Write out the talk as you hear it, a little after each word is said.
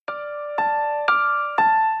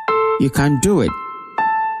You can do it.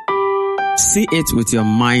 See it with your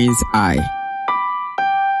mind's eye.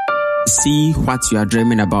 See what you are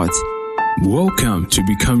dreaming about. Welcome to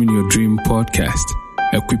Becoming Your Dream podcast,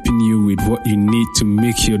 equipping you with what you need to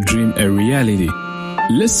make your dream a reality.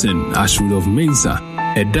 Listen as Rudolph Mensah,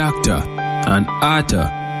 a doctor, an author,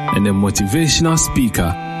 and a motivational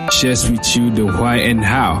speaker, shares with you the why and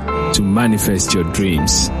how to manifest your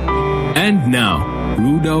dreams. And now,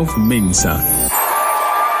 Rudolph Mensah.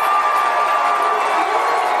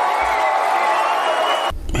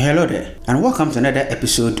 Hello there, and welcome to another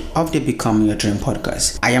episode of the Become Your Dream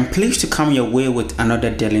podcast. I am pleased to come your way with another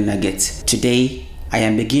daily nugget. Today, I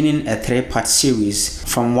am beginning a 3-part series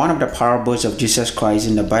from one of the parables of Jesus Christ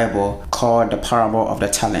in the Bible called the Parable of the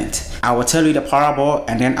Talent. I will tell you the parable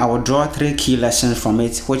and then I will draw 3 key lessons from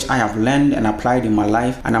it which I have learned and applied in my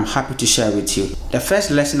life, and I'm happy to share with you. The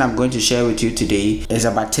first lesson I'm going to share with you today is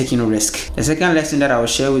about taking risk. The second lesson that I will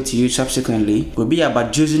share with you subsequently will be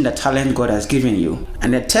about using the talent God has given you.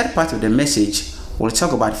 And the third part of the message we'll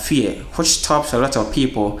talk about fear, which stops a lot of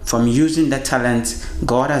people from using the talent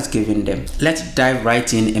God has given them. Let's dive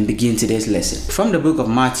right in and begin today's lesson. From the book of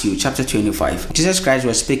Matthew, chapter 25, Jesus Christ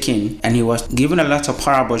was speaking and he was given a lot of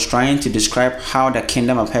parables trying to describe how the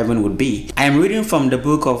kingdom of heaven would be. I am reading from the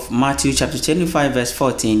book of Matthew, chapter 25, verse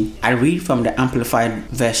 14. I read from the Amplified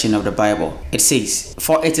version of the Bible. It says,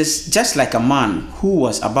 "For it is just like a man who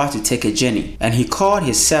was about to take a journey, and he called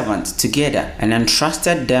his servants together and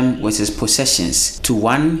entrusted them with his possessions. To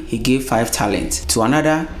one he gave 5 talents, to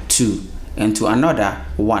another 2, and to another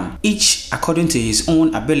 1, each according to his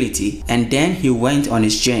own ability, and then he went on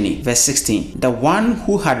his journey." Verse 16, "The one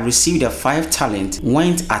who had received the 5 talents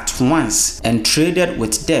went at once and traded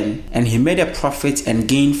with them, and he made a profit and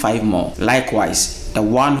gained 5 more. Likewise, the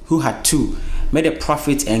one who had 2 made a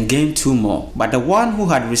profit and gained 2 more. But the one who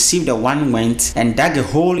had received the 1 went and dug a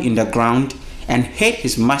hole in the ground and hid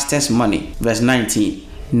his master's money." Verse 19,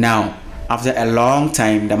 "Now after a long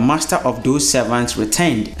time, the master of those servants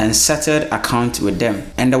returned and settled account with them.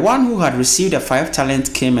 And the one who had received the 5 talents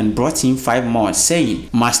came and brought him 5 more, saying,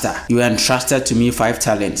 'Master, you entrusted to me 5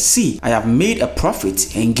 talents. See, I have made a profit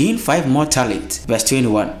and gained 5 more talents.' Verse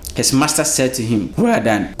 21, "His master said to him, 'Well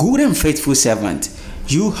done, good and faithful servant.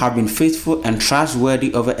 You have been faithful and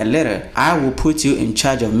trustworthy over a little. I will put you in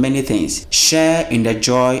charge of many things. Share in the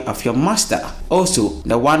joy of your master.' Also,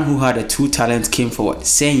 the one who had the 2 talents came forward,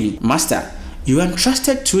 saying, 'Master, you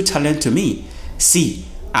entrusted 2 talents to me. See,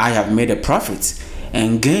 I have made a profit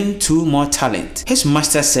and gained 2 more talents.' His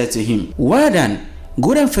master said to him, 'Well done,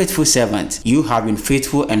 good and faithful servant. You have been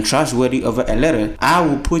faithful and trustworthy over a little. I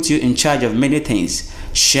will put you in charge of many things.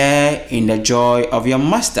 Share in the joy of your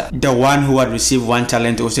master.' The one who had received 1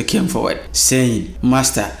 talent also came forward, saying,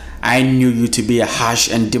 'Master, I knew you to be a harsh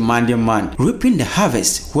and demanding man, reaping the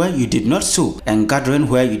harvest where you did not sow and gathering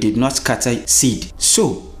where you did not scatter seed.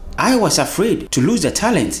 So I was afraid to lose the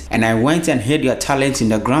talent, and I went and hid your talent in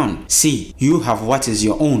the ground. See, you have what is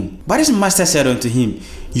your own.' But his master said unto him,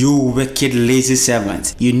 'You wicked, lazy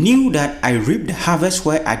servant, you knew that I reaped the harvest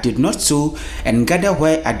where I did not sow and gather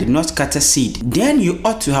where I did not scatter seed. Then you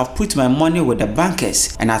ought to have put my money with the bankers,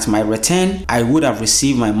 and at my return I would have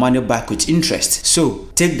received my money back with interest. So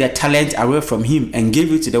take the talent away from him and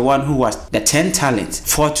give it to the one who has the 10 talents.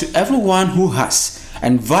 For to everyone who has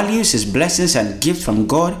and values his blessings and gifts from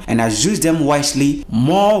God and has used them wisely,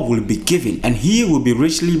 more will be given, and he will be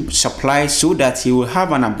richly supplied so that he will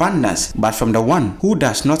have an abundance. But from the one who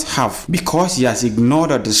does not have, because he has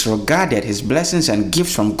ignored or disregarded his blessings and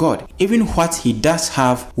gifts from God, even what he does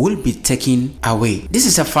have will be taken away." This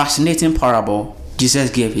is a fascinating parable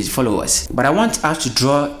Jesus gave his followers. But I want us to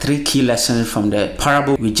draw 3 key lessons from the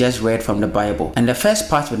parable we just read from the Bible. And the first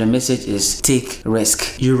part of the message is take risk.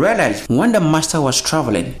 You realize when the master was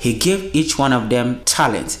traveling, he gave each one of them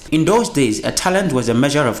talent. In those days, a talent was a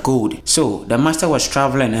measure of gold. So the master was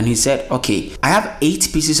traveling and he said, "Okay, I have 8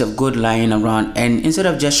 pieces of gold lying around, and instead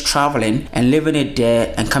of just traveling and leaving it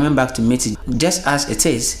there and coming back to meet it just as it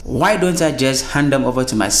is, why don't I just hand them over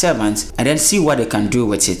to my servants and then see what they can do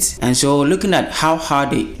with it?" And so looking at how hard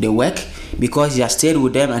they work, because he has stayed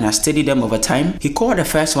with them and has studied them over time, he called the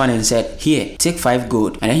first one and said, "Here, take 5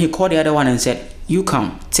 gold." And then he called the other one and said, "You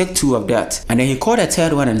come, take 2 of that." And then he called the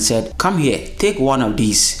third one and said, "Come here, take 1 of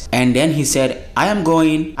these." And then he said, "I am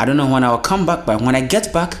going, I don't know when I will come back, but when I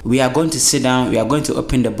get back, we are going to sit down, we are going to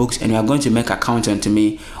open the books, and we are going to make account unto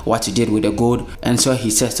me what you did with the gold." And so he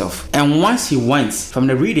set off. And once he went, from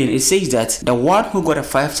the reading, it says that the one who got a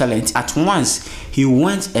 5 talents, at once he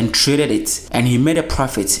went and traded it, and he made a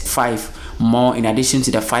profit 5 more in addition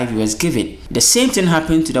to the 5 he was given. The same thing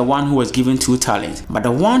happened to the one who was given 2 talents. But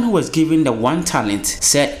the one who was given the 1 talent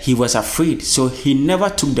said he was afraid, so he never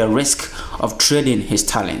took the risk of trading his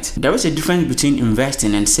talent. There is a difference between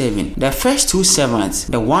investing and saving. The first 2 servants,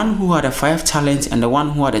 the one who had a 5 talents and the one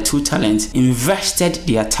who had a 2 talents, invested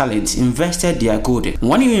their talents, invested their good.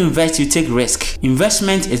 When you invest, you take risk.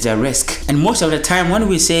 Investment is a risk. And most of the time when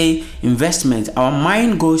we say investment, our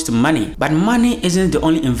mind goes to money. But money isn't the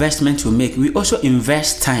only investment we make. We also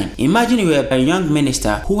invest time. Imagine you are a young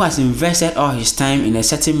minister who has invested all his time in a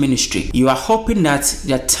certain ministry. You are hoping that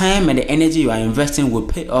the time and the energy you are investing will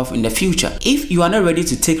pay off in the future. If you are not ready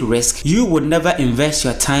to take risk, you would never invest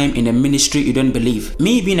your time in a ministry you don't believe.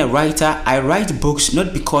 Me being a writer, I write books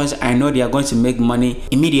not because I know they are going to make money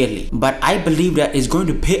immediately, but I believe that it's going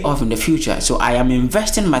to pay off in the future. So I am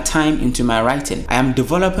investing my time into my writing. I am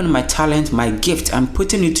developing my talent, my gift. I'm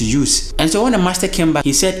putting it to use. And so when the master came back,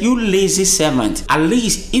 he said, "You lazy servant, at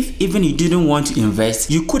least if even you didn't want to invest,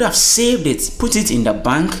 you could have saved it, put it in the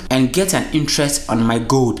bank and get an interest on my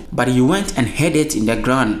gold. But you went and hid it in the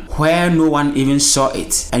ground where no one even saw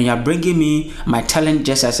it, and you are bringing me my talent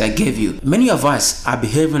just as I gave you." Many of us are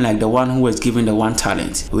behaving like the one who was given the 1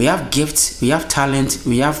 talent. We have gifts, we have talent,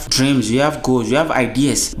 we have dreams, we have goals, we have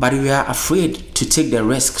ideas, but we are afraid to take the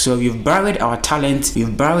risk. So we've buried our talent,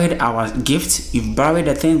 we've buried our gifts, we've buried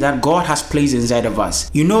the things that God has placed inside of us.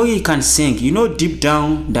 You know you can sing, you know deep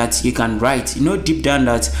down that you can write, you know deep down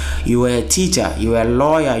that you are a teacher, you are a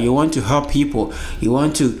lawyer, you want to help people, you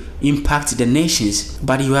want to impact the nations,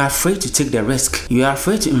 but you are afraid to take the risk. You are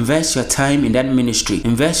afraid to invest your time in that ministry,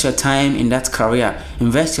 invest your time in that career,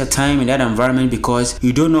 invest your time in that environment because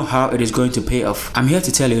you don't know how it is going to pay off. I'm here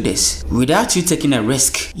to tell you this: without you taking a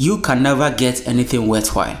risk, you can never get anything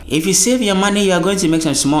worthwhile. If you save your money, you are going to make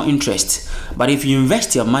some small interest, but if you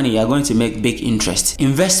invest your money, you are going to make big interest.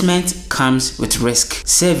 Investment comes with risk.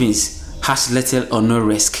 Savings has little or no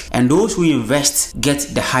risk, and those who invest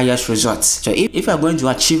get the highest results. So if you are going to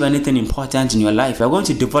achieve anything important in your life, you are going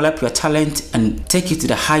to develop your talent and take it to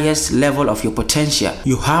the highest level of your potential,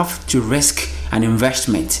 you have to risk an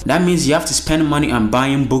investment. That means you have to spend money on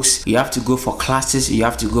buying books, you have to go for classes, you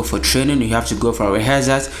have to go for training, you have to go for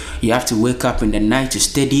rehearsals, you have to wake up in the night to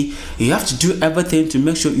study, you have to do everything to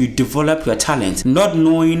make sure you develop your talent, not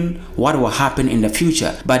knowing what will happen in the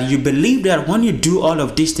future. But you believe that when you do all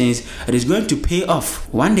of these things, it is going to pay off.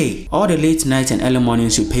 One day, all the late nights and early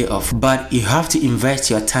mornings will pay off. But you have to invest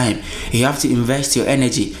your time, you have to invest your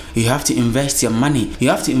energy, you have to invest your money, you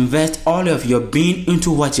have to invest all of your being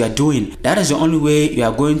into what you are doing. That is the only way you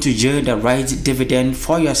are going to yield the right dividend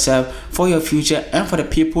for yourself, for your future, and for the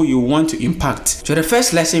people you want to impact. So the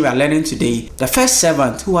first lesson we are learning today: the first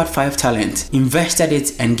servant who had 5 talents invested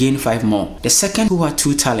it and gained 5 more. The second, who had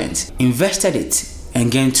 2 talents, invested it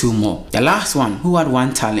and gained 2 more. The last one, who had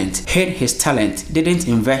 1 talent, hid his talent, didn't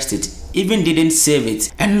invest it, even didn't save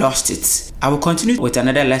it, and lost it. I will continue with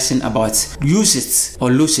another lesson about use it or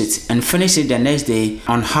lose it, and finish it the next day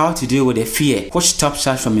on how to deal with the fear which stops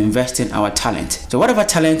us from investing our talent. So whatever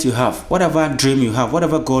talent you have, whatever dream you have,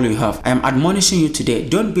 whatever goal you have, I am admonishing you today: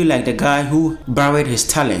 don't be like the guy who buried his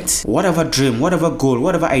talent. Whatever dream, whatever goal,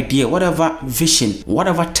 whatever idea, whatever vision,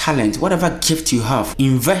 whatever talent, whatever gift you have,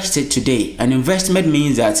 invest it today. An investment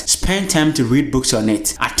means that spend time to read books on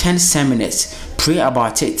it, attend seminars, pray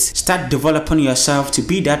about it, start developing yourself to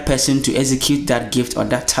be that person to execute that gift or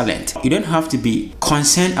that talent. You don't have to be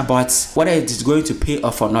concerned about whether it is going to pay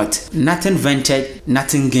off or not. Nothing ventured,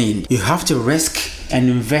 nothing gained. You have to risk and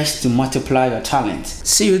invest to multiply your talent.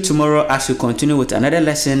 See you tomorrow as we continue with another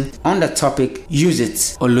lesson on the topic: use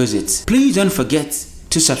it or lose it. Please don't forget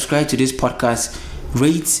to subscribe to this podcast,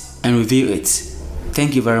 rate and review it.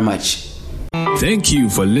 Thank you very much. Thank you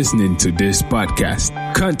for listening to this podcast.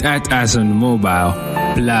 Contact us on mobile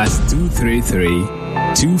 +233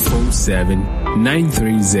 247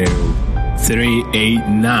 930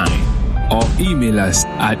 389 or email us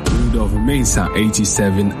at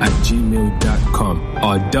rudolphmensah87@gmail.com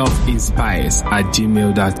or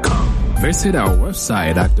dolphinspires@gmail.com. Visit our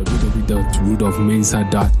website at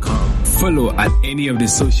www.rudolphmensah.com. Follow at any of the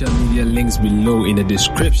social media links below in the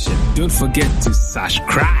description. Don't forget to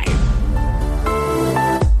subscribe.